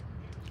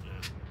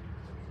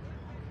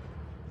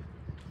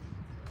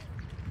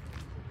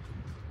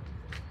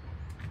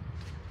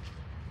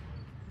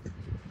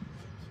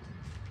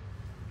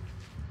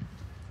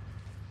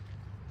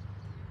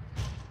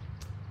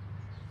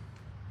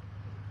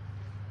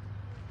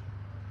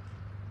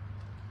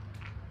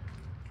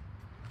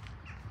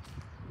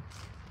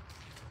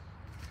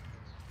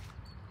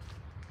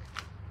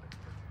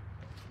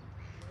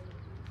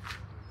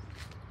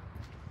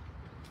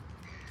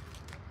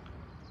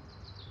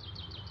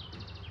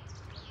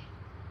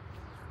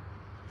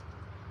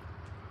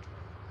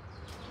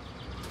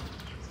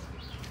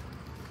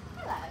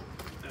 Hello.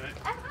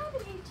 I have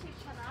an YouTube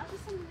channel. I was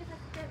just wondering if I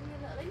could get me a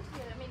little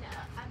interview. I mean,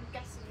 I'm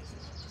guessing you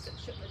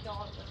just shut the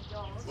door with the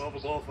doors. Well,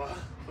 they're both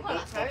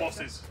very good.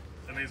 bosses,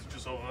 and he's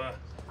just over there.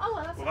 Oh,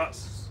 well, that's Well,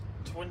 that's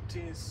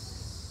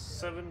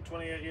 27,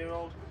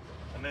 28-year-old,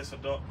 and this I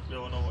don't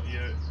really know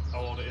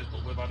how old it is,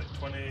 but we've had it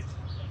 20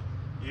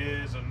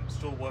 years and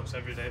still works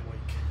every day of the week.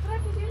 Could I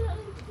give you a little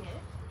interview?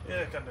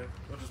 Yeah, can do.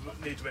 We just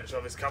need to make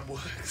sure this cam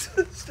works.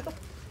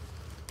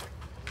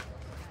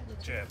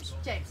 James.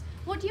 James,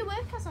 what do you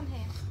work as on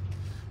here?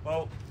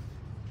 Well,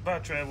 by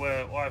trade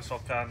we're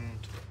livestock and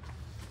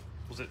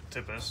was it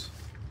tippers,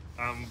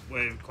 and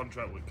we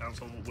contract with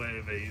council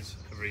with these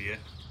every year.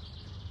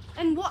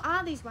 And what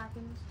are these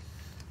wagons?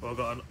 Well, we've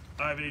got an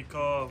Ivy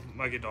Core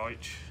Maggie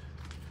Deutsch,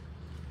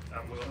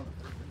 and we've got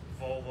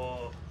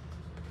Volvo,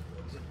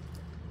 what is it?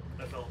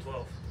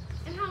 FL12.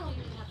 And how long have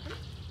you had them?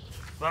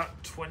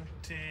 That 20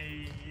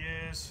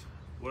 years,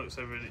 works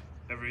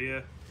every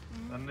year,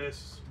 and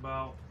this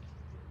about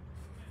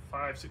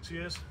 5-6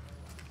 years.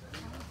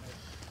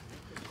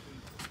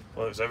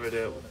 Works every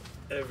day,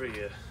 every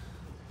year.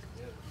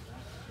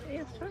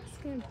 Yes,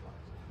 asking.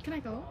 Can I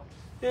go?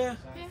 Yeah,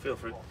 feel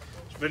free.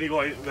 Really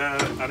like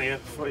Annie,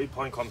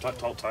 40-point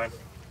contact all the time.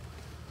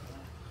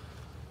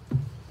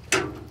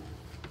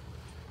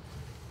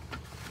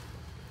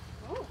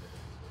 Oh.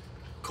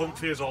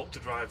 Comfy as all to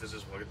drive as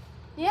his wagon.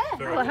 Yeah.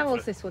 Very Well, how comfy.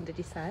 old's this one, did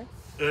you say?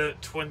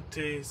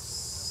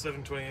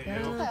 27, 28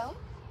 years old. Film?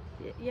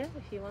 Yeah,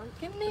 if you want.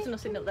 Give me- There's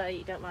nothing up there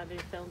you don't mind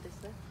being filmed, is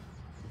there?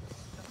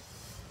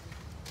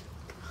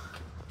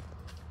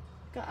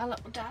 Got a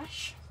little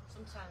dash.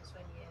 Sometimes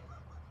when you...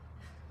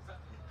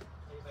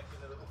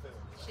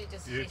 She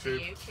does YouTube.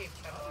 YouTube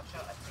channel.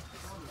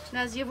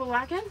 There's the other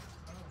wagon.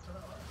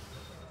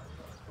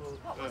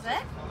 What was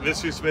it?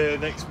 This used to be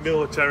an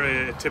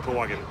ex-military tipper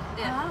wagon,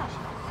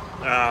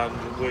 Ah.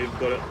 and we've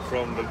got it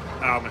from the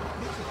army.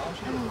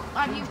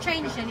 Have you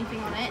changed anything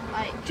on it?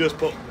 Like, Just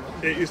put,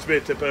 it used to be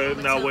a tipper,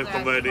 now we've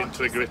converted it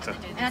into a gritter.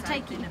 and I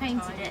take it you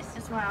painted it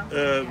as well.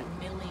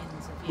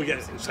 We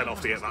get sent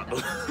off to get that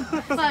done.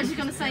 So I was just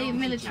going to say,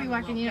 military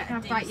wagon, you don't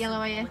have bright yellow,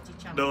 are you?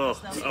 No,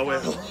 I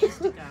will.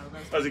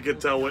 As you can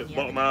tell, with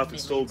bottom half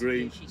it's still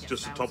green, it's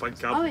just the top end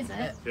cab. Oh, is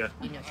it? Yeah.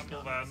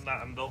 Handle there and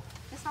that handle.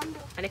 This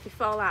handle. And if you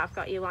fall out, I've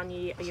got you on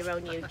your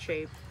own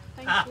YouTube.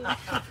 Thank you.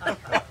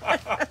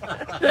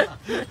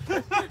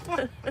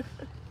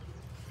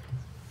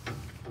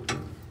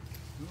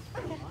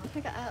 I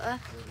got out there.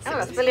 Oh,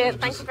 that's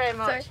brilliant. Thank you very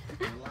much.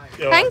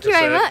 Yeah, Thank you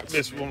like I very say, much.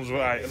 This one's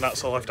right, and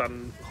that's the left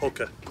hand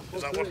hooker.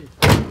 Is that one?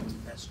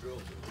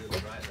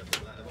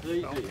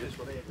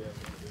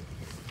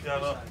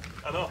 Yeah,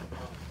 I know.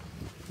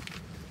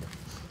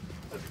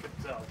 As you can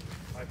tell,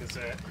 like I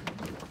say,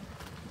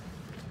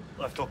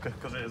 left hooker,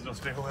 because it is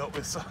just very up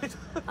this side.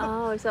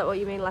 Oh, is that what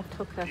you mean, left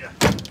hooker? Yeah.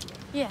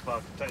 Yeah. But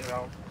I'll take you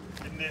around.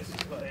 In this,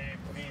 you've got a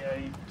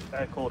V8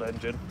 air-cooled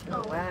engine.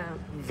 Oh, wow.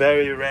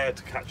 Very rare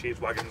to catch these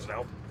wagons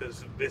now,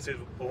 because this is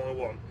only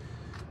one.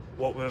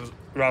 What we're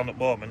around at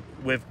the moment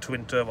with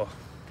twin turbo.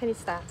 Can you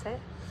start it?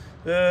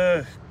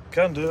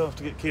 Can do. I have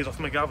to get keys off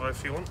my gather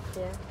if you want.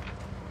 Yeah.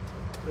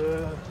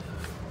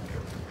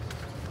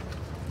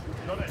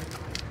 Got it.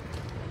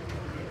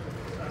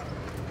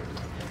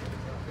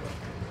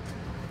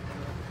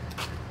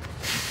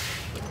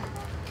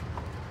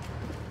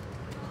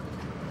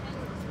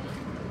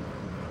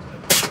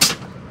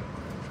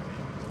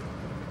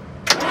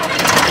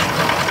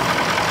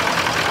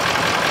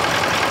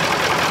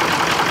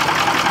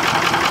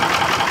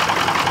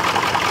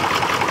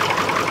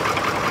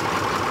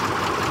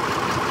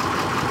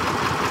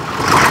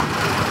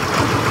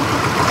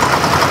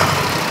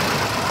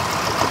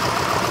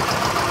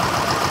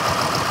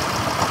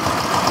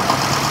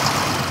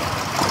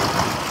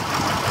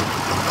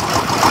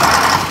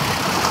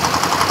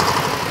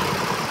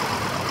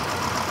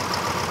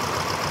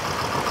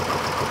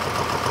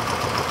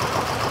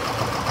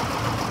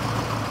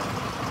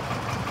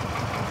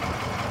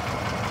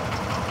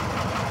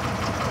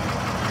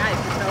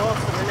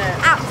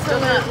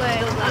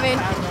 absolutely. I mean,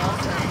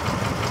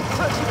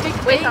 such a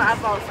big We beast. thought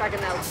our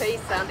Volkswagen LT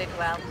sounded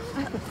well.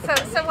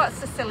 so what's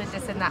the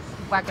cylinders in that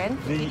wagon?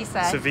 Did you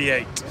say? It's a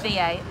V8.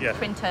 V8, Yeah.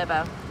 twin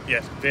turbo.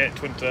 Yes, V8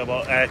 twin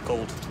turbo, air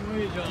cooled.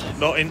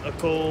 Not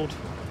intercooled.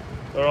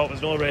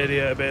 There's no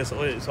radiator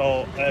basically, it's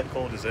all air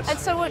cooled as this. And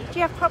so do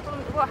you have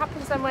what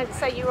happens then when,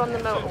 say you were on the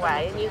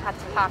motorway and you had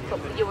to park up,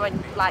 you were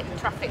in like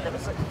traffic that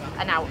was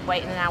an hour,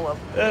 waiting an hour?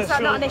 Is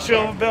that not an issue?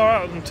 She'll be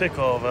alright on tick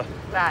over.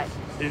 Right.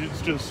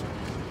 It's just,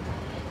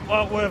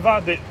 well, we've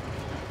had it,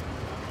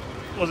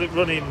 was it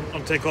running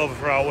on take over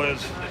for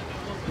hours?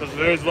 Because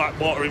there is like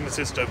water in the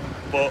system,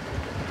 but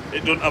it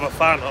doesn't have a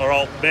fan or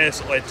all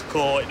basically to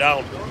cool it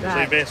down. Right.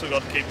 So you basically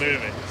got to keep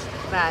moving.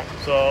 Right.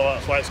 So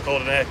that's why it's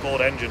called an air cooled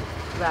engine.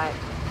 Right.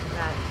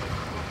 Right.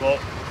 But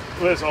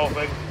with this whole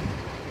thing,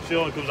 she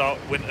only comes out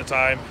winter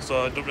time,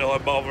 so it doesn't really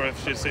bother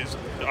if she sits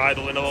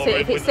idling over So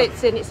if in it winter.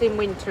 sits in, it's in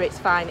winter, it's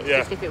fine. It's Yeah.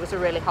 just if it was a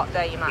really hot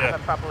day, you might have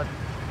a problem.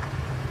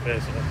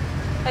 Basically.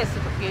 It's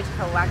a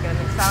beautiful wagon.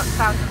 It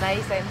sounds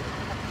amazing.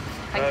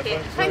 Thank you.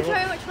 Thank you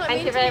very much for letting Thank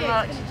me you very interview.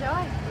 much. It's been a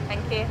joy.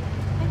 Thank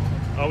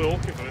you. Are we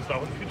looking for this now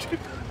on YouTube?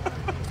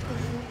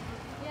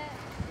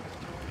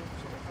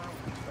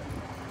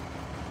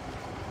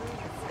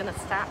 It's going to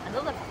start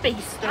another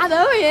beast. I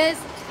know he is.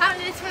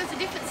 Apparently this one's a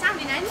different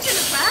sounding engine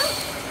as well.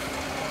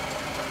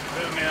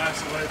 Bit of me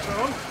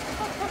isolator on.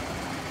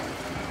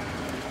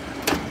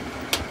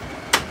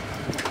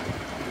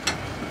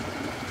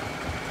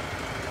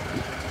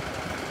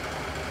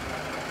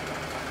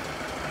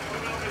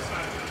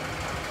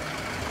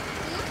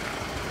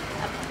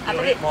 I bet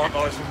You'll it, get more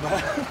noise from there.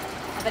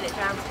 I bet it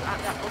drowns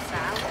that bus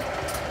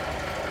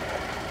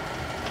out.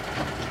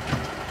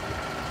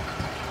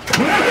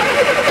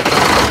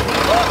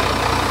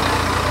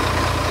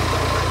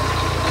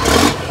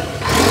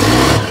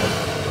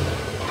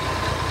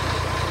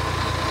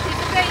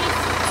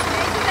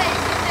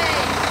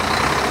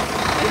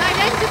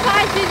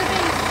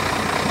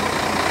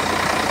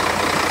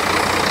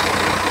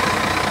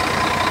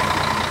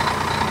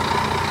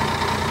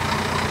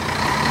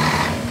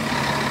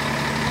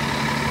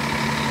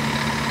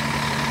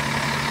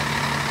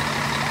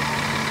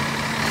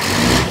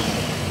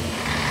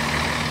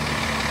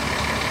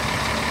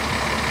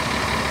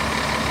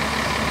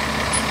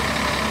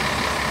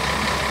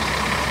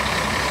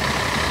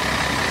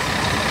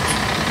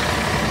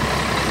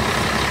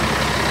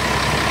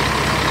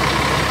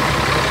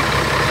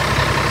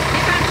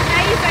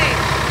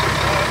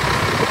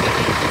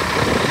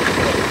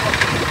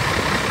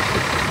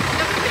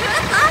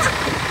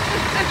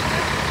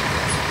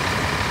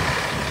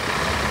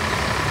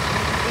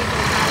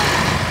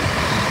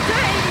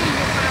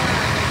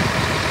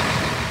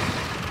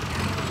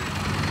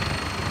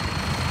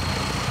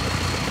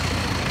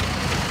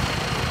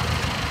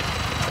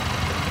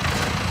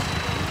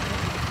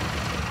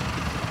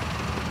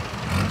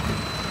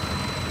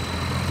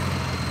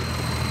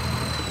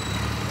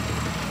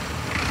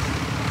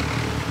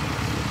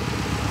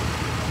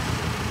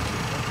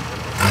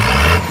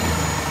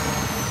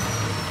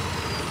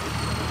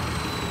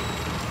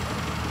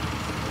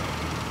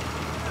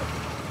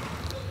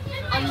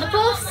 On the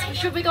bus, we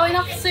should be going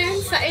off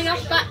soon, setting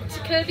off back to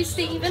Kirby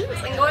Stevens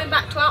and going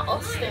back to our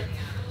Austin.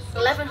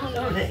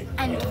 1100.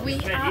 And we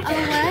are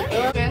away.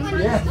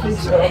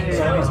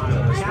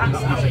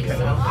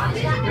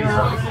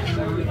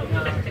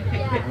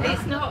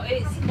 It's not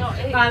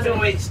it. I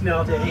know it's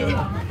not it.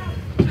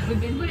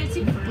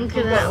 Look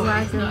at that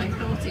wagon.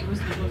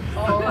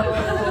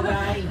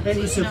 And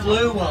it's a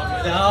blue one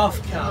with a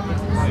half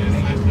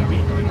cab.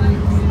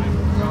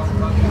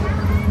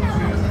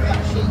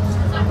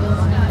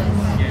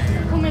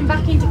 Coming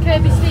back into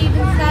Kirby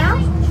Stevens now.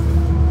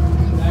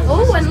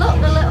 Oh, and look,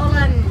 the little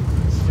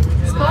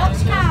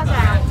sports cars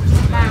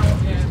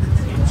out.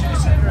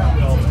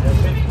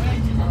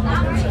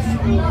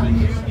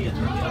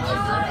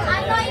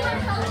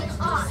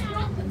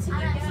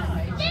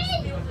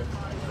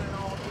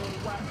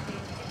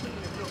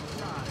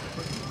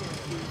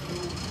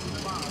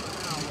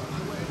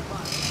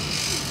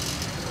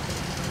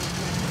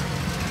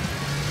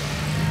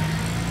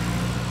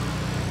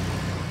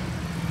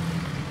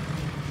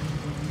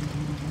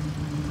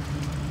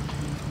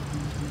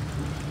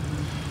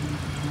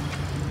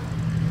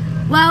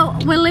 Well,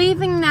 we're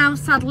leaving now,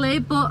 sadly,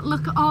 but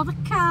look at all the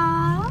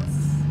cars.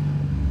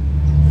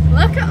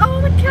 Look at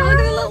all the cars. Look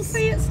at the little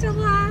Fiat still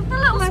there. The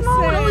little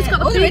small one. Oh, it's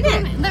got the they're in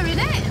people it. They're in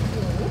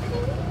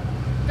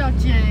it.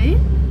 Dodgy.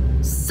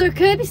 So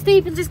Kirby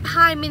Stevens is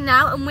behind me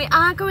now, and we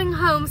are going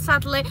home.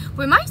 Sadly,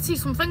 we might see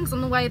some things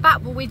on the way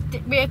back, but we've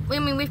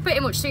pretty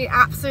much seen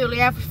absolutely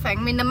everything.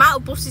 I mean, the amount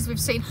of buses we've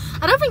seen.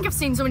 I don't think I've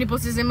seen so many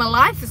buses in my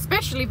life,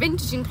 especially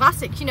vintage and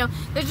classic. You know,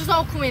 they're just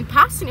all coming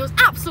past, and it was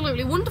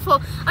absolutely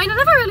wonderful. I mean, I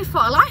never really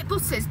thought I liked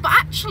buses, but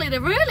actually, they're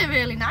really,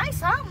 really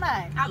nice, aren't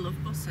they? I love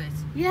buses.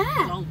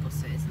 Yeah. Old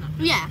buses, not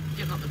Yeah.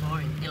 just not the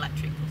boring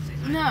electric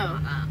buses. or No, anything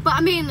like that. but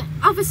I mean,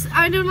 obviously,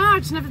 I don't know.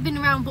 I've just never been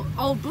around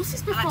old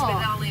buses I like to before.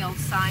 with all the old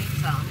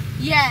signs on.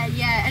 Yeah,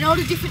 yeah, and all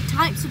the different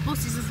types of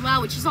buses as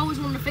well, which is always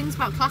one of the things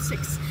about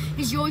classics,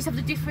 is you always have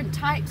the different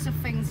types of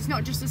things. It's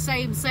not just the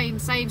same.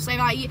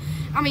 Like,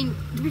 I mean,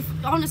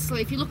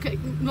 honestly, if you look at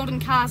modern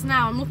cars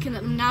now, I'm looking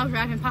at them now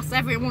driving past,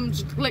 everyone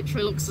just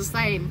literally looks the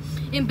same.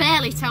 You can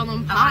barely tell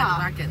them apart. I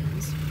like the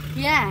wagons.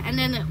 Yeah, and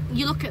then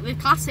you look at the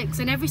classics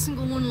and every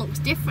single one looks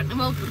different. They've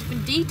all got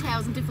different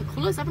details and different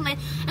colours, haven't they?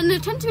 And they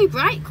tend to be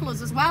bright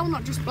colours as well,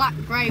 not just black,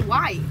 grey,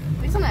 white,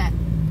 isn't it?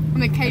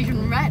 And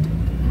occasional red.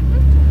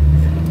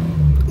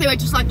 Anyway,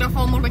 just like off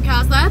all modern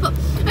cars there. But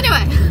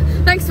anyway,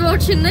 thanks for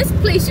watching this.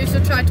 Please do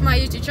subscribe to my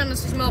YouTube channel to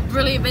see more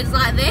brilliant vids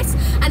like this.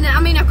 And I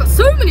mean, I've got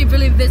so many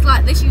brilliant vids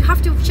like this. You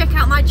have to check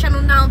out my channel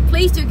now.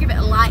 Please do give it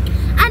a like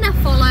and a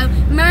follow.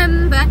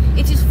 Remember,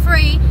 it is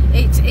free.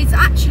 It's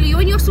actually,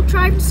 when you're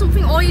subscribing to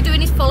something, all you're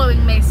doing is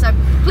following me. So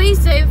please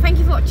do. Thank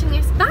you for watching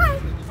this. Bye.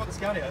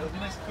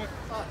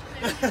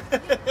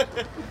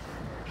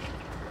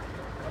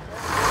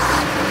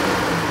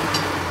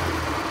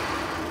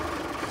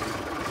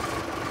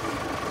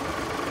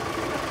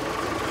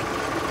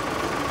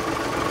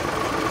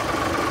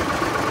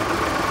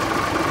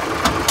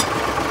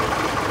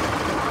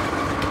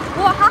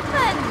 What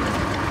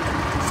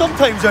happened?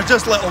 Sometimes they're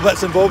just little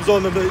bits and bobs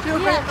on them. Thank you.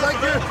 Yeah.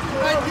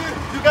 Thank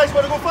you. You guys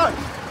want to go first?